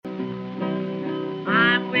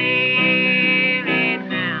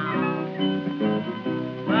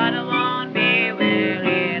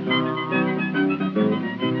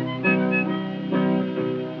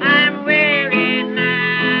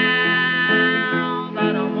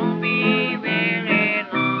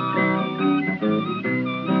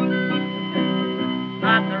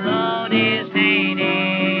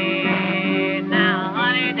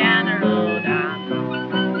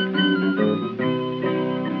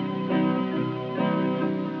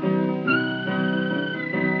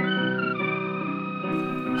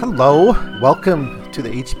Hello, welcome to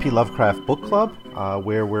the H.P. Lovecraft Book Club,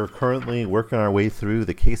 where we're currently working our way through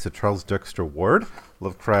the case of Charles Dexter Ward,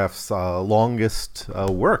 Lovecraft's longest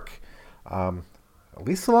work. At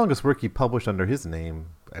least the longest work he published under his name.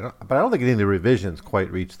 But I don't think any of the revisions quite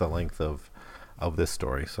reach the length of this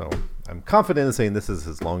story. So I'm confident in saying this is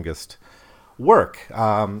his longest work.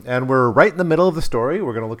 And we're right in the middle of the story.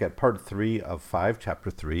 We're going to look at part 3 of 5, chapter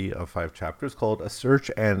 3 of 5 chapters, called A Search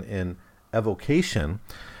and an Evocation.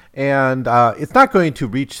 And it's not going to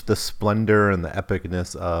reach the splendor and the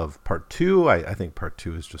epicness of part 2. I think part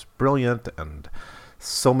 2 is just brilliant, and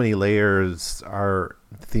so many layers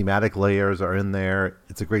thematic layers are in there.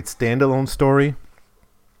 It's a great standalone story,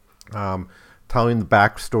 telling the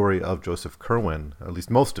backstory of Joseph Curwen, at least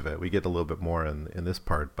most of it. We get a little bit more in this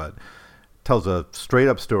part, but tells a straight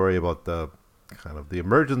up story about the kind of the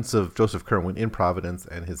emergence of Joseph Curwen in Providence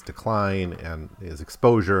and his decline and his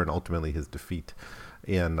exposure and ultimately his defeat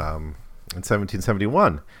in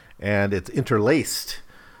 1771. And it's interlaced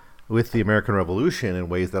with the American Revolution in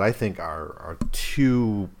ways that I think are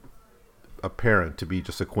too apparent to be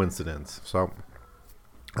just a coincidence. So,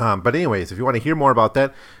 but anyways, if you want to hear more about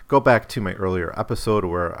that, go back to my earlier episode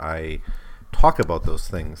where I talk about those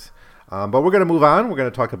things. But we're going to move on. We're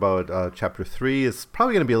going to talk about chapter 3. It's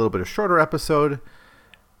probably going to be a little bit of shorter episode,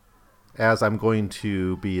 as I'm going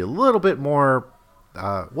to be a little bit more.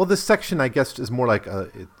 This section, I guess, is more like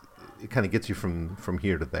it kind of gets you from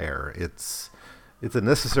here to there. It's a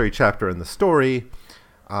necessary chapter in the story.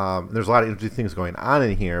 There's a lot of interesting things going on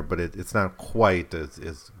in here, but it's not quite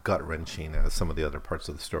as gut-wrenching as some of the other parts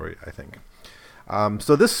of the story, I think.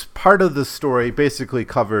 So this part of the story basically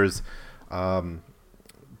covers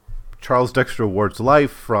Charles Dexter Ward's life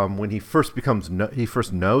from when he first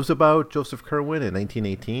knows about Joseph Curwen in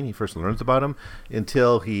 1918. He first learns about him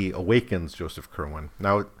until he awakens Joseph Curwen.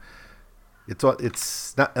 Now,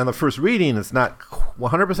 it's not on the first reading. It's not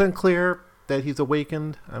 100% clear that he's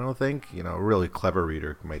awakened. I don't think. A really clever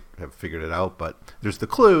reader might have figured it out, but there's the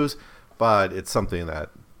clues. But it's something that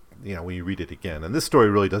when you read it again, and this story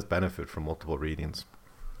really does benefit from multiple readings.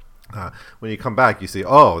 When you come back, you see,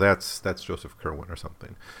 oh, that's Joseph Curwen or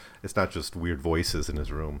something. It's not just weird voices in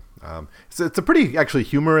his room. It's a pretty actually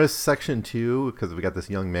humorous section too, because we got this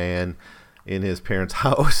young man in his parents'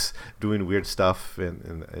 house doing weird stuff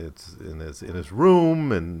in his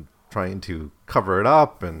room and trying to cover it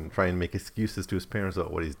up and trying to make excuses to his parents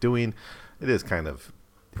about what he's doing. It is kind of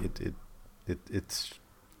it's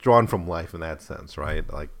drawn from life in that sense, right?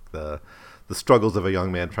 Like the struggles of a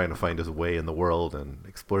young man trying to find his way in the world and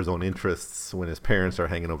explore his own interests when his parents are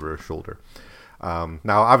hanging over his shoulder.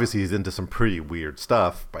 Now, obviously, he's into some pretty weird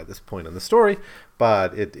stuff by this point in the story,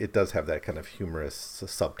 but it does have that kind of humorous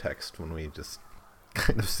subtext when we just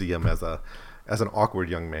kind of see him as an awkward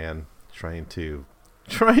young man trying to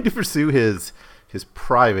pursue his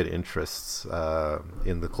private interests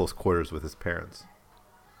in the close quarters with his parents.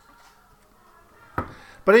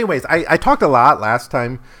 But anyways, I talked a lot last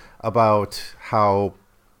time about how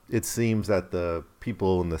it seems that the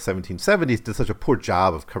people in the 1770s did such a poor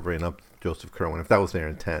job of covering up Joseph Curwen, if that was their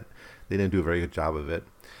intent. They didn't do a very good job of it.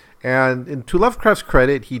 And to Lovecraft's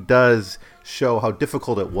credit, he does show how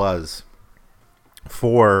difficult it was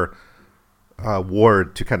for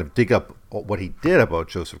Ward to kind of dig up what he did about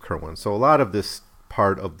Joseph Curwen. So a lot of this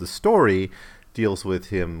part of the story deals with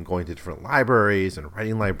him going to different libraries and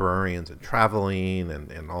writing librarians and traveling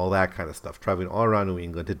and all that kind of stuff, traveling all around New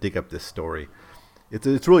England to dig up this story.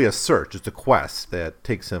 It's really a search. It's a quest that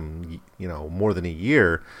takes him, more than a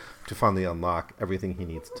year to finally unlock everything he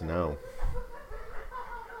needs to know.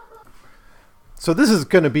 So this is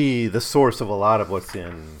going to be the source of a lot of what's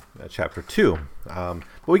in chapter 2. But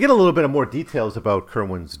we get a little bit of more details about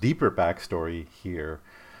Curwen's deeper backstory here.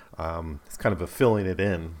 It's kind of a filling it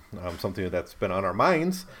in. Something that's been on our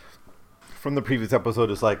minds from the previous episode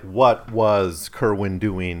is like, what was Curwen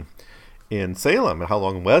doing in Salem, and how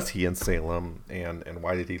long was he in Salem, and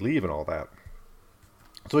why did he leave and all that.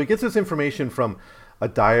 So he gets this information from a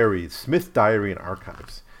diary, Smith Diary and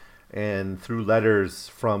Archives, and through letters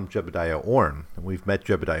from Jebediah Orne. And we've met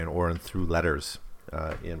Jebediah Orne through letters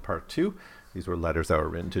in part 2. These were letters that were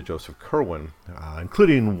written to Joseph Curwen,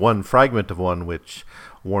 including one fragment of one which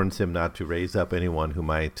warns him not to raise up anyone who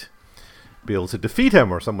might be able to defeat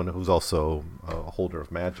him, or someone who's also a holder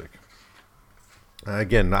of magic.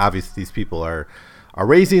 Again, obviously these people are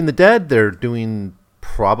raising the dead. They're doing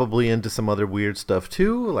probably into some other weird stuff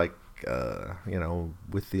too, like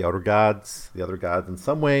with the other gods in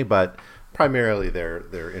some way, but primarily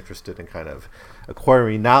they're interested in kind of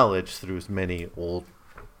acquiring knowledge through as many old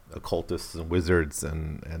occultists and wizards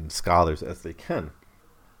and scholars as they can.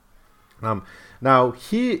 Um, Now,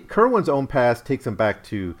 Kerwin's own past takes him back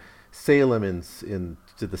to Salem in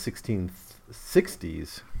to the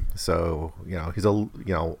 1660s. So he's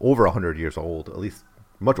over 100 years old, at least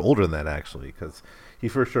much older than that actually, because he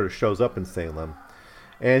first sort of shows up in Salem,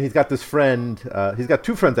 and he's got this friend. He's got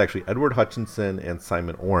two friends actually, Edward Hutchinson and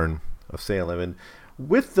Simon Orne of Salem. And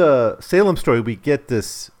with the Salem story, we get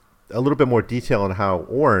this a little bit more detail on how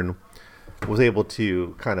Orne was able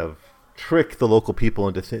to kind of trick the local people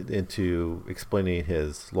into explaining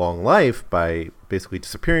his long life by basically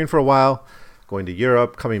disappearing for a while, going to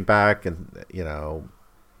Europe, coming back, and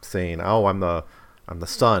saying, "Oh, I'm the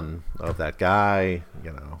son of that guy,"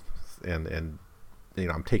 and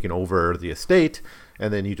I'm taking over the estate,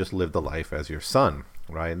 and then you just live the life as your son,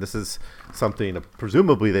 right? And this is something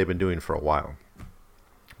presumably they've been doing for a while,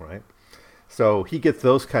 right? So he gets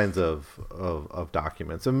those kinds of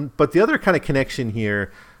documents. But the other kind of connection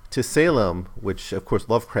here to Salem, which of course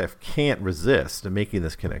Lovecraft can't resist in making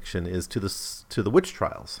this connection, is to the witch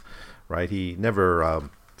trials, right? He never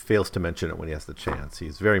fails to mention it when he has the chance.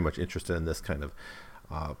 He's very much interested in this kind of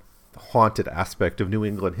haunted aspect of New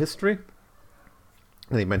England history.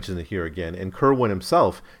 And he mentions it here again. And Curwen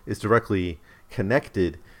himself is directly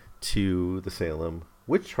connected to the Salem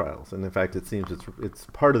witch trials. And in fact, it seems it's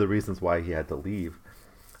part of the reasons why he had to leave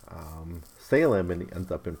Salem and he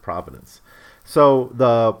ends up in Providence. So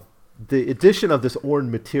the addition of this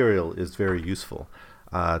Orne material is very useful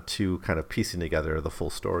to kind of piecing together the full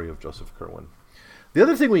story of Joseph Curwen. The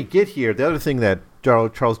other thing we get here, the other thing that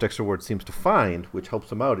Charles Dexter Ward seems to find, which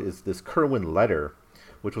helps him out, is this Curwen letter,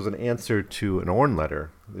 which was an answer to an Orne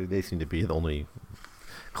letter. They seem to be the only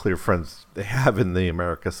clear friends they have in the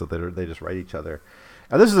America, so they just write each other.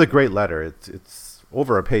 And this is a great letter. It's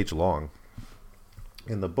over a page long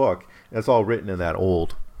in the book, and it's all written in that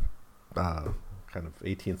old kind of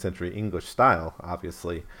 18th century English style,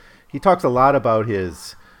 obviously. He talks a lot about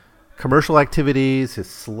his commercial activities, his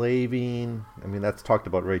slaving. I mean, that's talked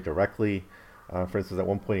about very directly. For instance, at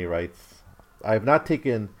one point he writes, "I have not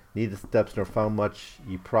taken needed steps nor found much.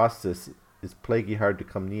 Ye process is plaguey hard to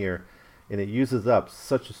come near, and it uses up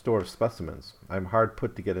such a store of specimens. I'm hard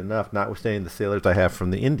put to get enough, notwithstanding the sailors I have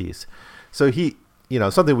from the Indies." So he,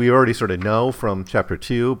 something we already sort of know from chapter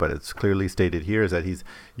 2, but it's clearly stated here, is that he's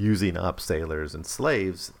using up sailors and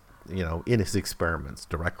slaves, in his experiments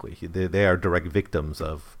directly. They are direct victims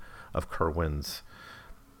of Curwen's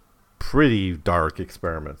pretty dark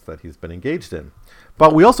experiments that he's been engaged in.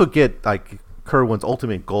 But we also get Curwen's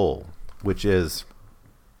ultimate goal, which is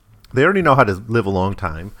they already know how to live a long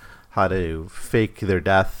time, how to fake their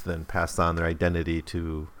death and pass on their identity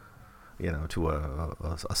to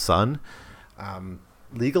a son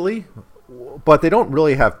legally, but they don't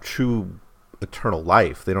really have true eternal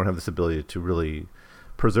life. They don't have this ability to really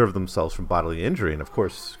preserve themselves from bodily injury. And of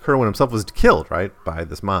course, Curwen himself was killed, right, by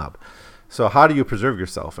this mob. So how do you preserve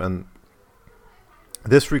yourself? And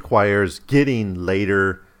this requires getting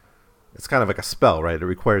later. It's kind of like a spell, right? It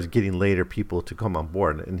requires getting later people to come on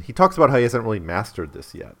board. And he talks about how he hasn't really mastered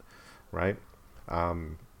this yet, right?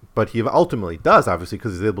 But he ultimately does, obviously,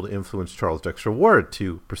 because he's able to influence Charles Dexter Ward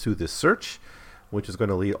to pursue this search, which is going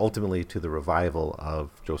to lead ultimately to the revival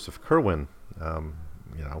of Joseph Curwen,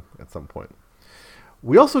 at some point.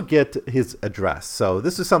 We also get his address. So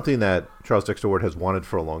this is something that Charles Dexter Ward has wanted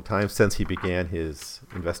for a long time since he began his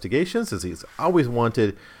investigations, is he's always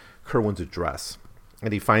wanted Curwen's address.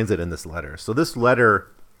 And he finds it in this letter. So this letter,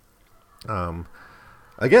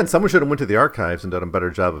 again, someone should have went to the archives and done a better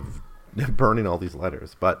job of burning all these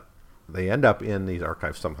letters. But they end up in these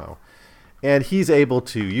archives somehow. And he's able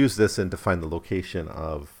to use this and to find the location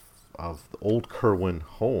of the old Curwen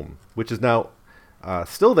home, which is now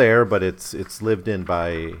still there, but it's lived in by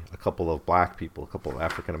a couple of black people, a couple of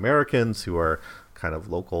African Americans who are kind of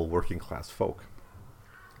local working class folk.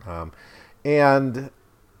 And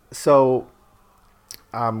so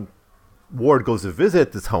Ward goes to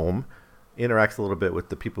visit this home, interacts a little bit with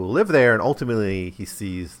the people who live there, and ultimately he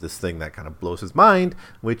sees this thing that kind of blows his mind,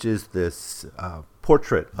 which is this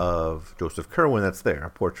portrait of Joseph Curwen that's there,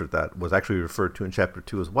 a portrait that was actually referred to in chapter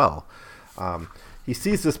 2 as well. He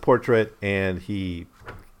sees this portrait and he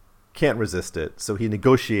can't resist it, so he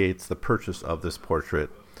negotiates the purchase of this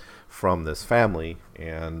portrait from this family,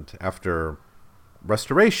 and after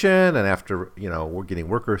restoration and after we're getting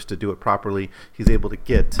workers to do it properly, he's able to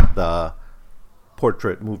get the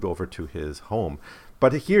portrait moved over to his home.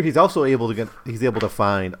 But here he's also able to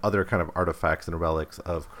find other kind of artifacts and relics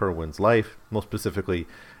of Curwen's life, most specifically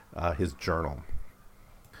his journal.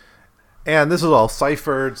 And this is all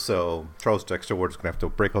ciphered, so Charles Dexter Ward is going to have to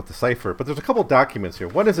break out the cipher. But there's a couple documents here.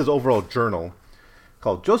 One is his overall journal,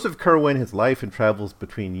 called Joseph Curwen, His Life and Travels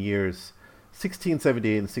Between Years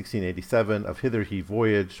 1678 and 1687. Of hither he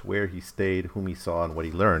voyaged, where he stayed, whom he saw, and what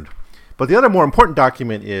he learned. But the other more important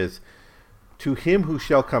document is To Him Who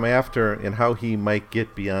Shall Come After, and how he might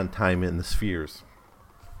get beyond time in the spheres.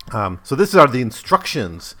 So this are the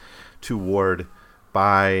instructions to Ward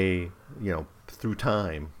by, through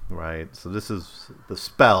time, right? So this is the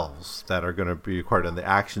spells that are going to be required and the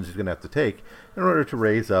actions he's going to have to take in order to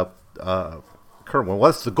raise up Curwen. Well,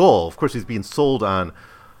 that's the goal. Of course, he's being sold on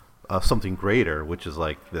something greater, which is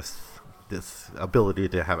like this ability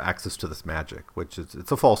to have access to this magic, which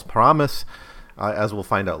it's a false promise, as we'll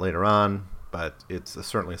find out later on, but it's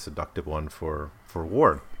certainly a seductive one for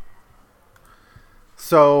Ward.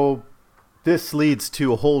 So this leads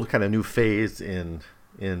to a whole kind of new phase in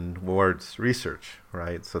Ward's research,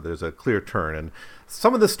 right? So there's a clear turn, and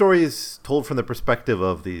some of the stories told from the perspective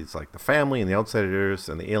of these, like the family and the outsiders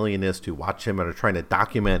and the alienists who watch him and are trying to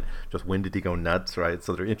document just when did he go nuts, right?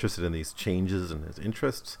 So they're interested in these changes in his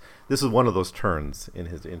interests. This is one of those turns in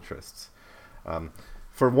his interests.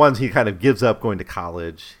 For one, he kind of gives up going to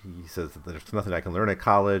college. He says that there's nothing I can learn at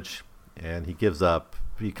college, and he gives up.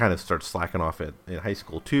 He kind of starts slacking off in high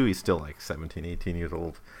school too. He's still like 17, 18 years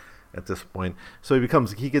old at this point. So he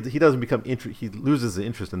loses the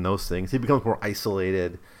interest in those things. He becomes more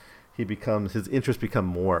isolated. His interests become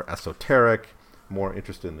more esoteric, more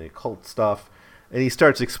interested in the occult stuff, and he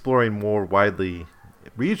starts exploring more widely,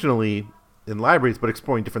 regionally in libraries, but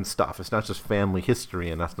exploring different stuff. It's not just family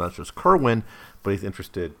history, and that's not just Curwen, but he's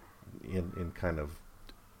interested in kind of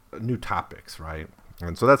new topics, right?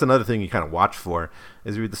 And so that's another thing you kind of watch for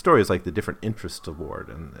as you read the stories, like the different interests of Ward.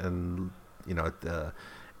 And at the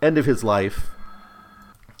end of his life.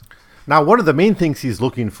 Now, one of the main things he's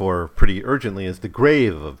looking for pretty urgently is the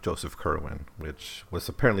grave of Joseph Curwen, which was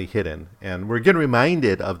apparently hidden. And we're again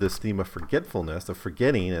reminded of this theme of forgetfulness, of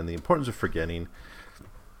forgetting, and the importance of forgetting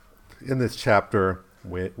in this chapter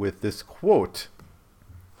with this quote.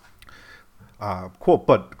 Quote,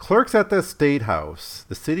 but clerks at the State House,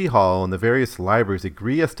 the City Hall, and the various libraries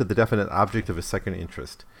agree as to the definite object of his second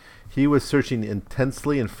interest. He was searching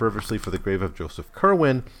intensely and fervently for the grave of Joseph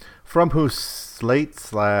Curwen, from whose slate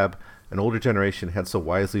slab an older generation had so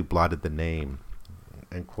wisely blotted the name.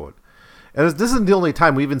 End quote. And this isn't the only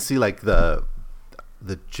time we even see like the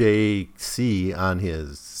JC on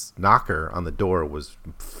his knocker on the door was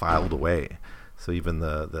filed away. So even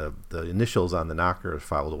the initials on the knocker are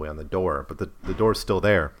filed away on the door, but the door's still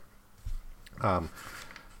there.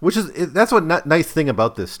 That's what nice thing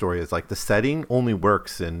about this story is, like, the setting only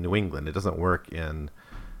works in New England. It doesn't work in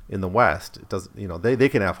the West. It doesn't, they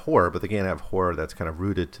can have horror, but they can't have horror that's kind of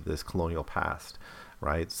rooted to this colonial past,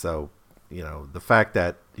 right? So, the fact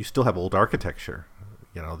that you still have old architecture,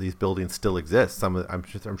 these buildings still exist.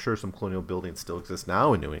 I'm sure some colonial buildings still exist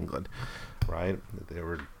now in New England, right? They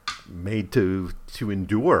were made to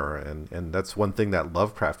endure, and that's one thing that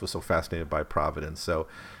Lovecraft was so fascinated by Providence. So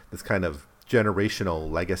this kind of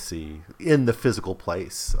generational legacy in the physical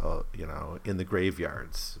place, in the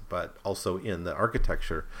graveyards, but also in the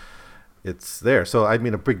architecture, it's there. So I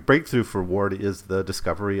mean, a big breakthrough for Ward is the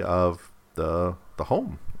discovery of the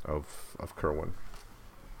home of Curwen,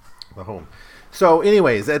 the home. So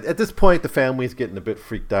anyways, at this point, the family's getting a bit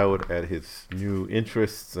freaked out at his new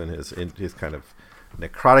interests and his kind of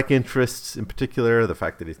necrotic interests, in particular, the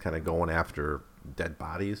fact that he's kind of going after dead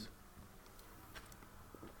bodies.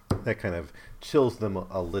 That kind of chills them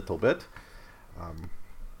a little bit.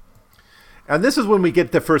 And this is when we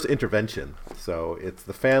get the first intervention. So it's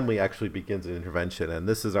the family actually begins an intervention. And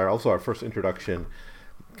this is also our first introduction,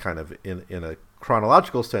 kind of in a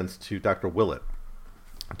chronological sense, to Dr. Willett.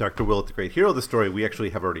 Dr. Willett, the great hero of the story, we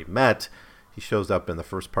actually have already met. He shows up in the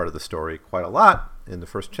first part of the story quite a lot in the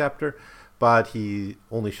first chapter, but he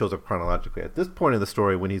only shows up chronologically at this point in the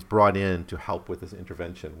story when he's brought in to help with this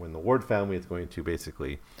intervention, when the Ward family is going to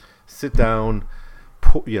basically sit down,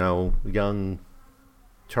 young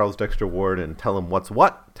Charles Dexter Ward, and tell him what's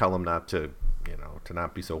what, tell him not to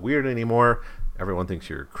not be so weird anymore. Everyone thinks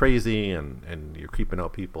you're crazy and you're creeping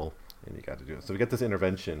out people, and you got to do it. So we get this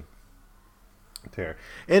intervention there.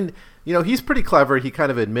 And, he's pretty clever. He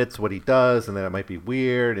kind of admits what he does and that it might be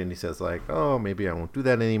weird. And he says, like, oh, maybe I won't do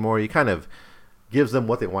that anymore. He kind of gives them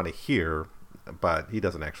what they want to hear, but he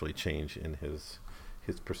doesn't actually change in his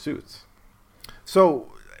pursuits.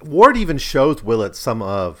 So Ward even shows Willett some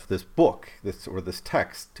of this book, this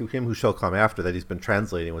text, To Him Who Shall Come After, that he's been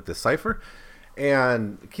translating with this cipher.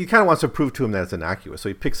 And he kind of wants to prove to him that it's innocuous. So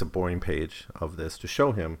he picks a boring page of this to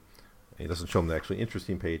show him. He doesn't show him the actually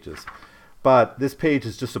interesting pages. But this page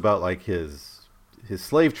is just about like his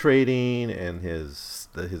slave trading and his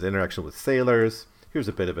interaction with sailors. Here's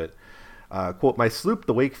a bit of it. Quote, my sloop,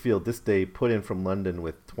 the Wakefield, this day put in from London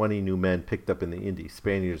with 20 new men picked up in the Indies,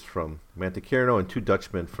 Spaniards from Montecarlo and 2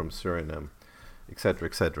 Dutchmen from Suriname, etc.,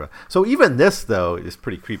 etc. So even this, though, is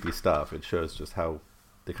pretty creepy stuff. It shows just how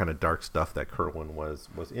the kind of dark stuff that Curwen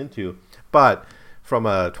was into. But from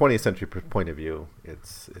a 20th century point of view,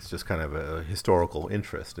 it's just kind of a historical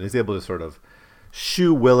interest. And he's able to sort of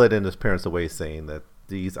shoo Willett and his parents away, saying that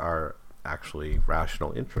these are actually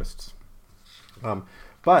rational interests.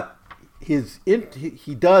 But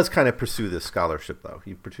he does kind of pursue this scholarship, though.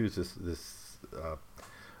 He pursues this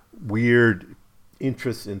weird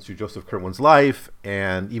interest into Joseph Curwen's life,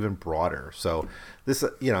 and even broader. So this,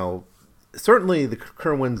 certainly the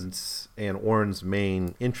Curwens and Orne's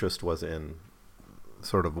main interest was in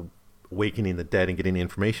sort of awakening the dead and getting the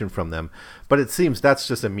information from them. But it seems that's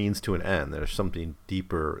just a means to an end. There's something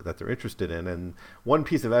deeper that they're interested in. And one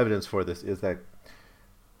piece of evidence for this is that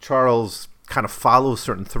Charles kind of follows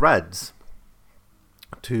certain threads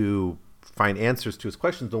to find answers to his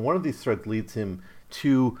questions. And one of these threads leads him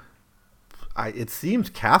to, it seems,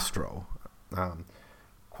 Castro.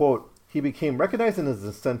 Quote, he became recognized as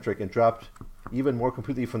eccentric and dropped even more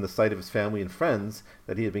completely from the sight of his family and friends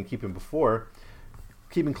that he had been keeping before,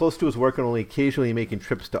 keeping close to his work and only occasionally making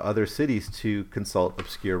trips to other cities to consult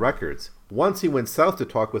obscure records. Once he went south to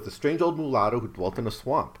talk with a strange old mulatto who dwelt in a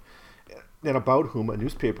swamp, and about whom a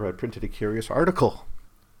newspaper had printed a curious article.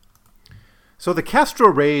 So the Castro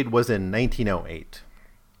raid was in 1908,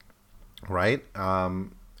 right?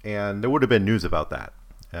 And there would have been news about that.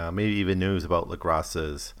 Maybe even news about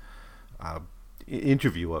LaGrasse's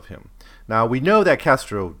interview of him. Now, we know that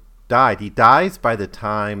Castro died. He dies by the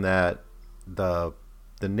time that the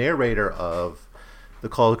narrator of the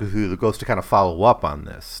Call of Cthulhu goes to kind of follow up on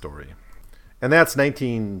this story. And that's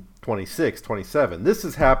 1926, 27. This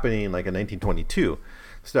is happening like in 1922.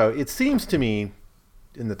 So it seems to me,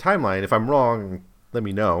 in the timeline, if I'm wrong, let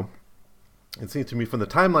me know. It seems to me from the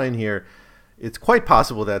timeline here, it's quite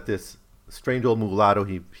possible that this strange old mulatto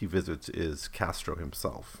he visits is Castro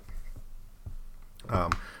himself.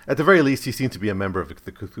 At the very least, he seems to be a member of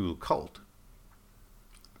the Cthulhu cult.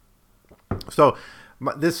 So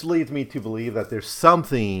this leads me to believe that there's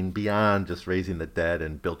something beyond just raising the dead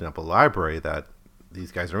and building up a library that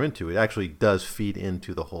these guys are into. It actually does feed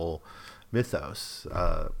into the whole mythos,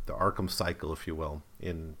 the Arkham cycle, if you will,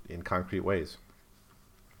 in concrete ways.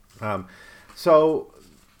 So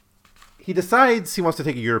he decides he wants to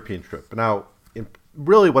take a European trip. Now,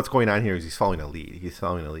 really what's going on here is he's following a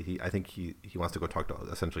lead. I think he wants to go talk to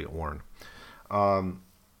essentially Orne.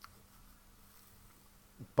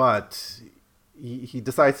 But he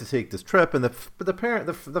decides to take this trip, and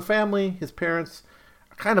the family, his parents,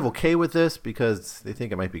 are kind of okay with this because they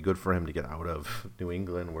think it might be good for him to get out of New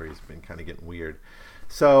England, where he's been kind of getting weird.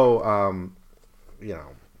 So,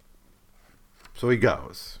 so he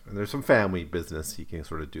goes, and there's some family business he can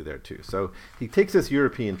sort of do there too. So he takes this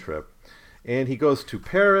European trip, and he goes to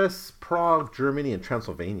Paris, Prague, Germany, and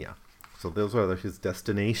Transylvania. So those are his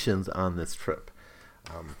destinations on this trip.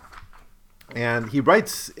 And he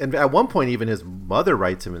writes, and at one point even his mother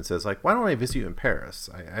writes him and says, like, why don't I visit you in Paris?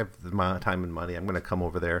 I have the time and money. I'm going to come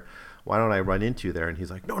over there. Why don't I run into you there? And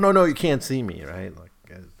he's like, no, you can't see me, right? Like,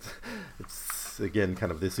 it's again,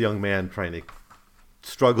 kind of this young man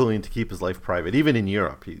struggling to keep his life private. Even in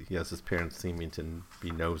Europe, he has his parents seeming to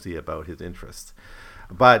be nosy about his interests.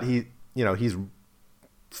 But he's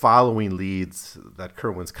following leads that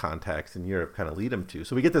Curwen's contacts in Europe kind of lead him to.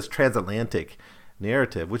 So we get this transatlantic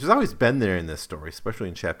narrative, which has always been there in this story, especially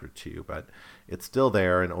in chapter 2, but it's still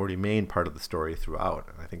there and already remained part of the story throughout.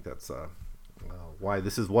 And I think that's why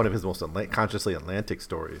this is one of his most consciously Atlantic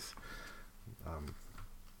stories.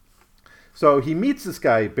 So he meets this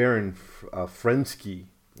guy, Baron Frensky,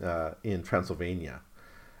 in Transylvania,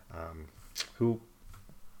 who...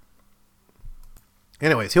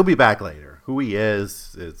 Anyways, he'll be back later. Who he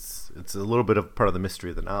is, it's a little bit of part of the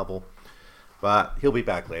mystery of the novel. But he'll be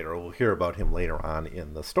back later. We'll hear about him later on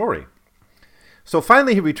in the story. So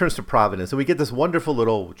finally he returns to Providence, and we get this wonderful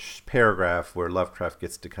little paragraph where Lovecraft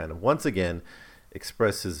gets to kind of once again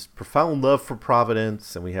express his profound love for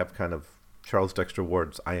Providence, and we have kind of Charles Dexter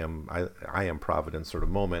Ward's I am Providence sort of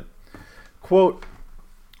moment. Quote,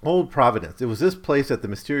 old Providence, it was this place that the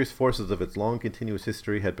mysterious forces of its long continuous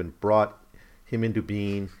history had brought him into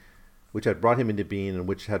being, and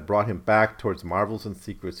which had brought him back towards marvels and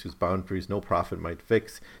secrets whose boundaries no prophet might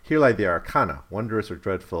fix. Here lie the arcana, wondrous or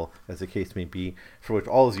dreadful, as the case may be, for which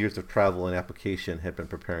all his years of travel and application had been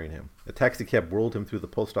preparing him. A taxicab whirled him through the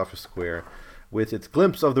post office square, with its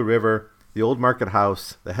glimpse of the river, the old market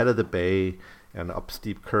house, the head of the bay, and up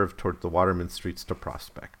steep curve towards the Waterman streets to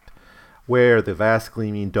Prospect. where the vast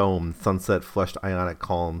gleaming dome, sunset-flushed ionic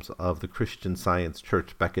columns of the Christian Science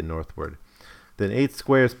Church beckon northward. Then 8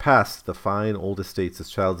 squares past the fine old estates his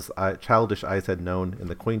childish eyes had known, in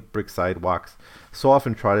the quaint brick sidewalks so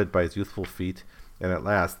often trotted by his youthful feet, and at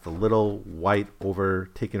last the little white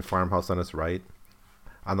overtaken farmhouse on his right.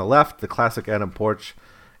 On the left, the classic Adam porch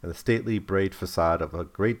and the stately braid facade of a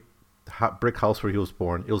great brick house where he was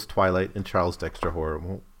born. It was twilight, and Charles Dexter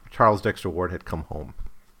Ward had come home.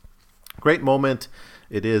 Great moment.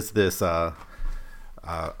 It is this I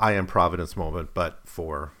am Providence moment, but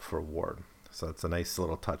for Ward. So it's a nice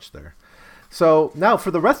little touch there. So now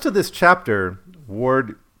for the rest of this chapter,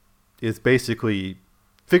 Ward is basically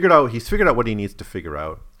he's figured out what he needs to figure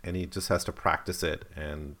out, and he just has to practice it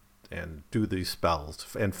and do these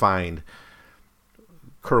spells and find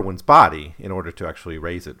Curwen's body in order to actually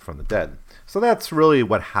raise it from the dead. So that's really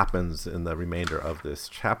what happens in the remainder of this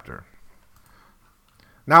chapter.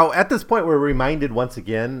 Now, at this point, we're reminded once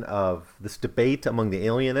again of this debate among the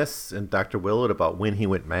alienists and Dr. Willett about when he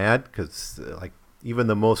went mad, because even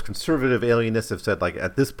the most conservative alienists have said,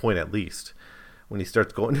 at this point at least, when he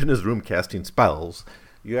starts going in his room casting spells,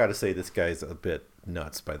 you got to say this guy's a bit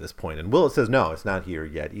nuts by this point. And Willett says, no, it's not here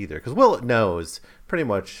yet either, because Willett knows pretty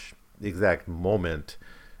much the exact moment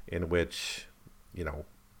in which,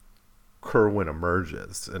 Curwen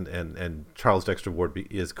emerges, and Charles Dexter Ward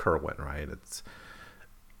is Curwen, right? It's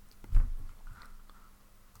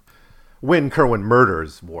when Curwen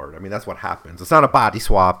murders Ward. I mean, that's what happens. It's not a body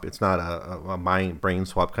swap. It's not a brain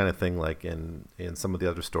swap kind of thing like in some of the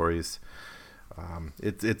other stories.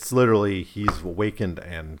 It's literally he's awakened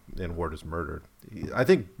and Ward is murdered. I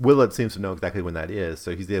think Willett seems to know exactly when that is,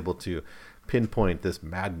 so he's able to pinpoint this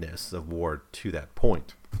madness of Ward to that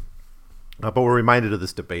point. But we're reminded of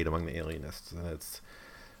this debate among the alienists, and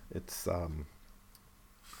it's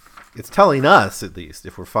telling us, at least,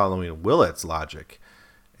 if we're following Willett's logic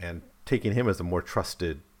and taking him as a more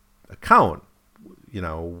trusted account,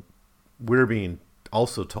 we're being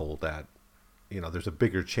also told that, there's a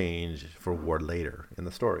bigger change for Ward later in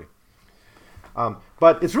the story.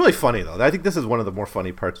 But it's really funny, though. I think this is one of the more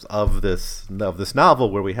funny parts of this novel,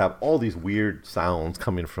 where we have all these weird sounds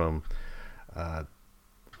coming from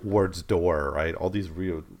Ward's door, right? All these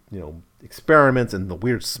real, experiments and the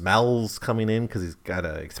weird smells coming in because he's got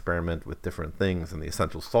to experiment with different things and the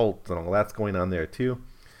essential salts and all that's going on there too.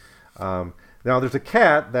 Now there's a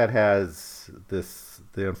cat that has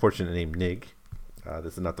the unfortunate name Nig.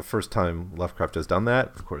 This is not the first time Lovecraft has done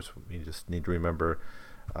that. Of course, we just need to remember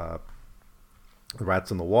the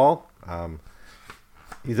rats on the wall.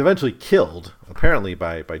 He's eventually killed, apparently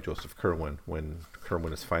by Joseph Curwen, when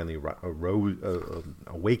Curwen is finally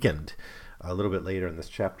awakened a little bit later in this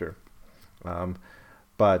chapter.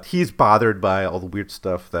 But he's bothered by all the weird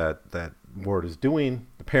stuff that Ward is doing.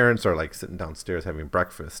 The parents are sitting downstairs having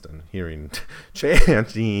breakfast and hearing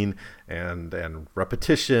chanting and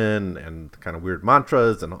repetition and kind of weird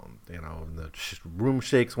mantras, and the room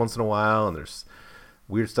shakes once in a while, and there's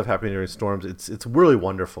weird stuff happening during storms. It's really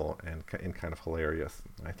wonderful and kind of hilarious,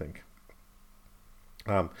 I think.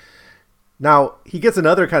 Now he gets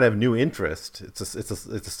another kind of new interest. It's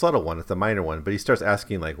a subtle one. It's a minor one, but he starts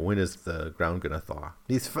asking when is the ground gonna thaw?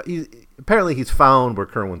 Apparently he's found where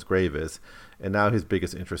Curwen's grave is, and now his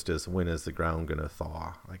biggest interest is when is the ground gonna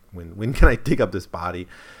thaw? When can I dig up this body?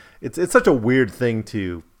 It's such a weird thing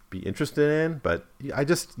to be interested in, but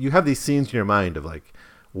you have these scenes in your mind of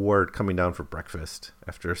Ward coming down for breakfast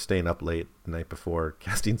after staying up late the night before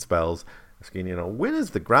casting spells, asking, when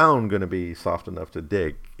is the ground going to be soft enough to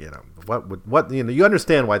dig? What you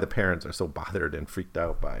understand why the parents are so bothered and freaked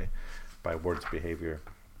out by Ward's behavior.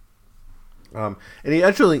 And he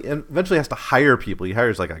eventually has to hire people. He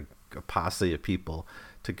hires a posse of people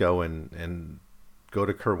to go and go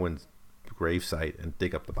to Curwen's gravesite and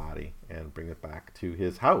dig up the body and bring it back to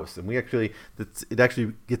his house. And it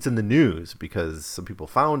actually gets in the news because some people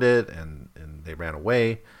found it and they ran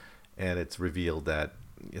away, and it's revealed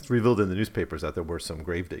in the newspapers that there were some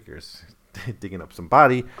grave diggers digging up some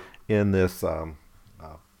body in this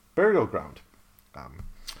burial ground.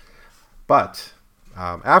 But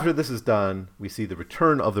after this is done, we see the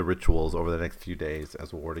return of the rituals over the next few days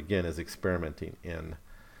as Ward again is experimenting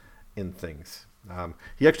in things.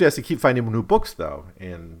 He actually has to keep finding new books, though,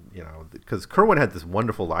 and because Curwen had this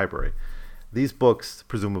wonderful library. These books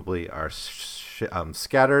presumably are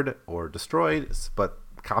scattered or destroyed, but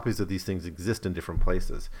copies of these things exist in different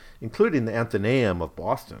places, including the Athenaeum of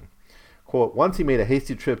Boston. Quote, once he made a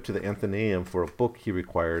hasty trip to the Athenaeum for a book he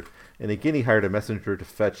required, and again he hired a messenger to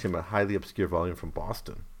fetch him a highly obscure volume from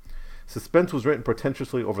Boston. Suspense was written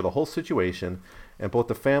portentously over the whole situation, and both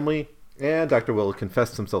the family And Dr. Willett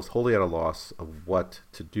confessed himself wholly at a loss of what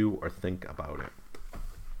to do or think about it.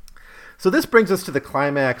 So this brings us to the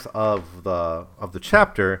climax of the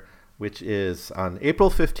chapter, which is on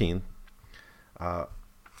April 15th. I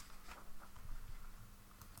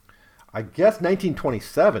guess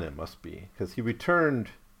 1927 it must be, because he returned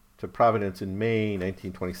to Providence in May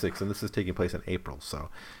 1926, and this is taking place in April. So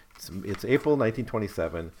it's April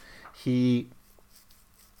 1927. He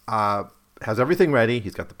has everything ready.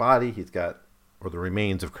 He's got the body. He's got, or the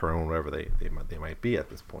remains of Curwen, wherever they might be at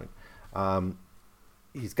this point.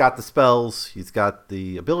 He's got the spells. He's got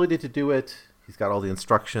the ability to do it. He's got all the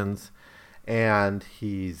instructions, and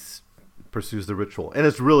he's pursues the ritual. And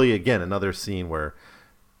it's really, again, another scene where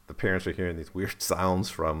the parents are hearing these weird sounds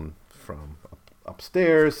from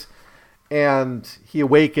upstairs, and he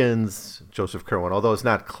awakens Joseph Curwen, although it's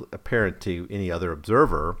not apparent to any other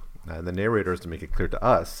observer, and the narrator is to make it clear to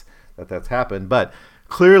us that that's happened. But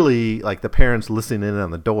clearly, like, the parents listening in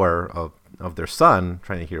on the door of their son,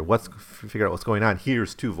 trying to figure out what's going on,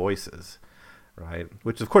 hears two voices, right?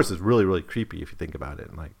 Which, of course, is really, really creepy if you think about it.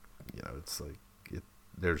 And, like, it's like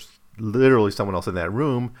there's literally someone else in that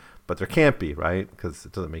room, but there can't be, right? Because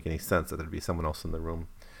it doesn't make any sense that there'd be someone else in the room.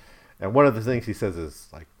 And one of the things he says is,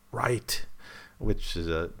 like, write, which is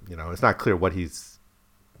it's not clear what he's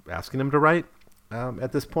asking him to write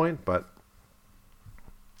at this point, but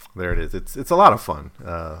there it is. It's a lot of fun.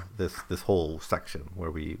 This whole section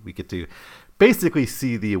where we get to basically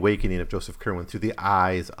see the awakening of Joseph Curwen through the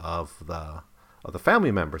eyes of the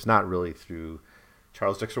family members, not really through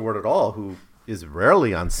Charles Dexter Ward at all, who is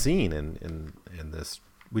rarely on scene in this.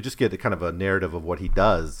 We just get a kind of a narrative of what he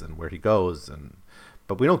does and where he goes,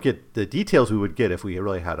 but we don't get the details we would get if we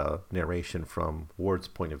really had a narration from Ward's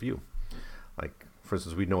point of view. Like, for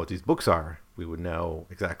instance, we'd know what these books are. We would know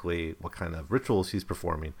exactly what kind of rituals he's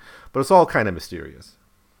performing, but it's all kind of mysterious,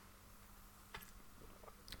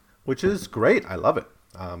 which is great. I love it.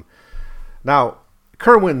 Now,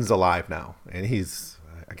 Curwen's alive now, and he's,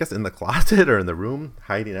 I guess, in the closet or in the room,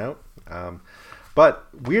 hiding out. But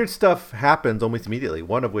weird stuff happens almost immediately,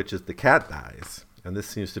 one of which is the cat dies, and this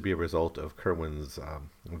seems to be a result of Curwen's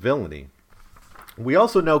villainy. We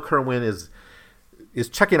also know Curwen is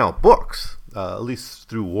checking out books, at least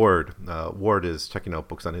through Ward. Ward is checking out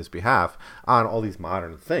books on his behalf on all these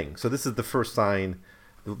modern things. So this is the first sign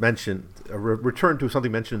mentioned, a return to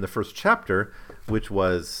something mentioned in the first chapter, which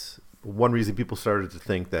was one reason people started to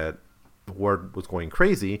think that Ward was going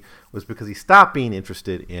crazy was because he stopped being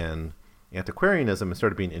interested in antiquarianism and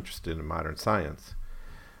started being interested in modern science.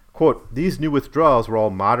 Quote, these new withdrawals were all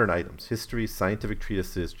modern items: histories, scientific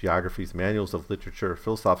treatises, geographies, manuals of literature,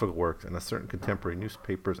 philosophical works, and a certain contemporary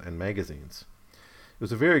newspapers and magazines. It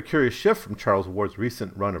was a very curious shift from Charles Ward's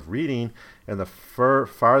recent run of reading, and the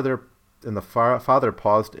father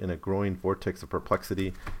paused in a growing vortex of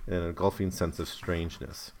perplexity and an engulfing sense of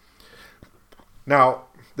strangeness. Now,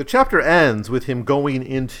 the chapter ends with him going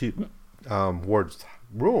into Ward's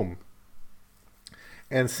room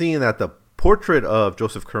and seeing that the portrait of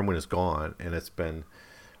Joseph Curwen is gone, and it's been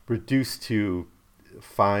reduced to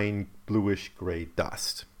fine bluish gray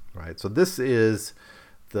dust. Right. So this is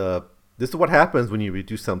what happens when you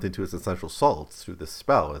reduce something to its essential salts through this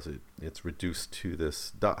spell. Is it's reduced to this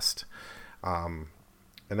dust, and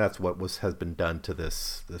that's what has been done to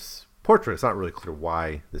this portrait. It's not really clear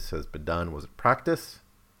why this has been done. Was it practice?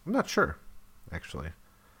 I'm not sure, actually.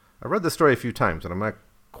 I read the story a few times, and I'm not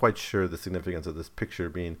quite sure the significance of this picture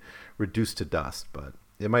being reduced to dust, but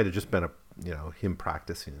it might have just been him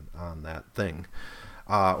practicing on that thing,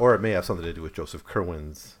 or it may have something to do with Joseph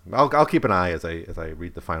Curwen's. I'll keep an eye as I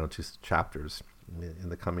read the final two chapters in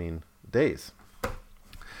the coming days.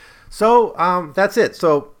 So that's it.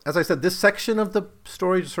 So as I said, this section of the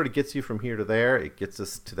story just sort of gets you from here to there. It gets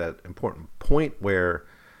us to that important point where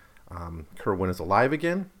Curwen is alive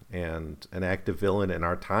again and an active villain in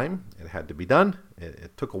our time. It had to be done.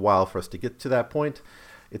 It took a while for us to get to that point.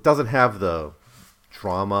 It doesn't have the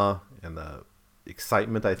drama and the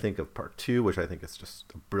excitement, I think, of part 2, which I think is just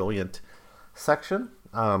a brilliant section.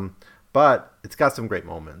 But it's got some great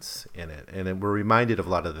moments in it. And we're reminded of a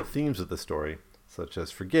lot of the themes of the story, such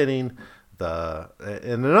as forgetting.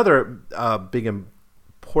 And another big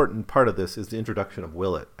important part of this is the introduction of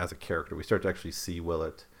Willett as a character. We start to actually see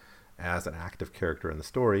Willett as an active character in the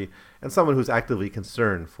story and someone who's actively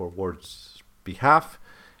concerned for Ward's behalf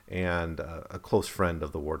and a close friend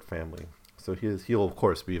of the Ward family. So he'll, of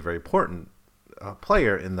course, be a very important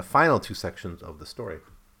player in the final two sections of the story,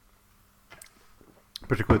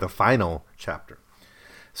 particularly the final chapter.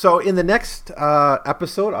 So in the next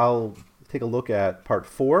episode, I'll take a look at part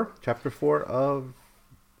 4, chapter 4 of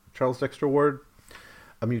Charles Dexter Ward.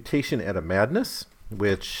 A Mutation and a Madness,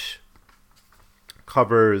 which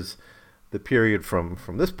covers the period from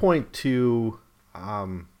this point to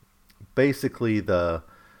basically the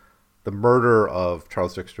murder of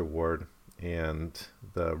Charles Dexter Ward and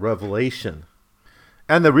the revelation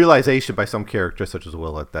and the realization by some characters such as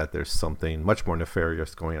Willett that there's something much more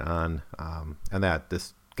nefarious going on, and that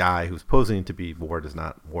this guy who's posing to be Ward is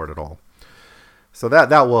not Ward at all. So that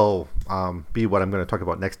will be what I'm going to talk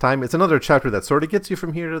about next time. It's another chapter that sort of gets you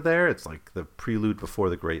from here to there. It's like the prelude before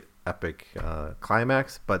the great epic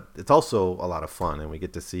climax, but it's also a lot of fun, and we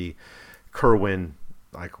get to see Kerwin,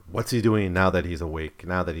 like, what's he doing now that he's awake,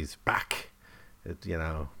 now that he's back. If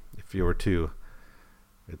you were to,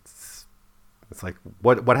 it's like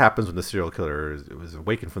what happens when the serial killer was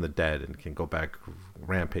awakened from the dead and can go back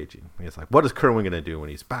rampaging. It's like, what is Kerwin going to do when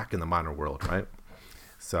he's back in the modern world, right?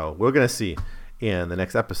 So we're going to see in the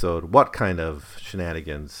next episode what kind of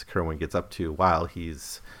shenanigans Kerwin gets up to while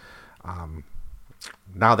he's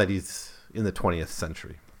now that he's in the 20th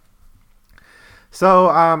century. So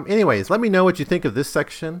anyways, let me know what you think of this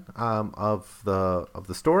section of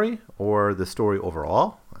the story, or the story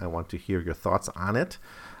overall. I want to hear your thoughts on it.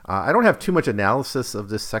 I don't have too much analysis of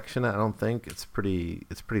this section. I don't think it's pretty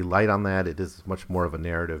light on that. It is much more of a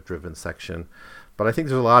narrative driven section, but I think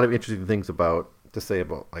there's a lot of interesting things to say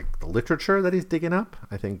about like the literature that he's digging up.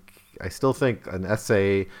 I still think an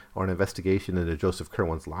essay or an investigation into Joseph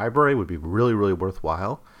Kerwin's library would be really, really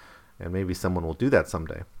worthwhile, and maybe someone will do that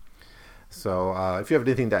someday. So if you have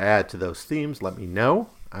anything to add to those themes, let me know,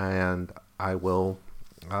 and I'll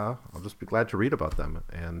just be glad to read about them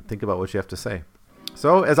and think about what you have to say.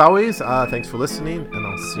 So as always, thanks for listening, and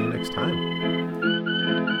I'll see you next time.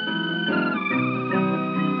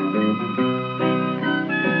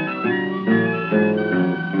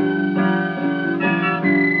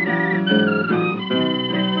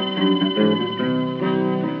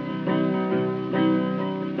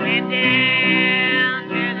 When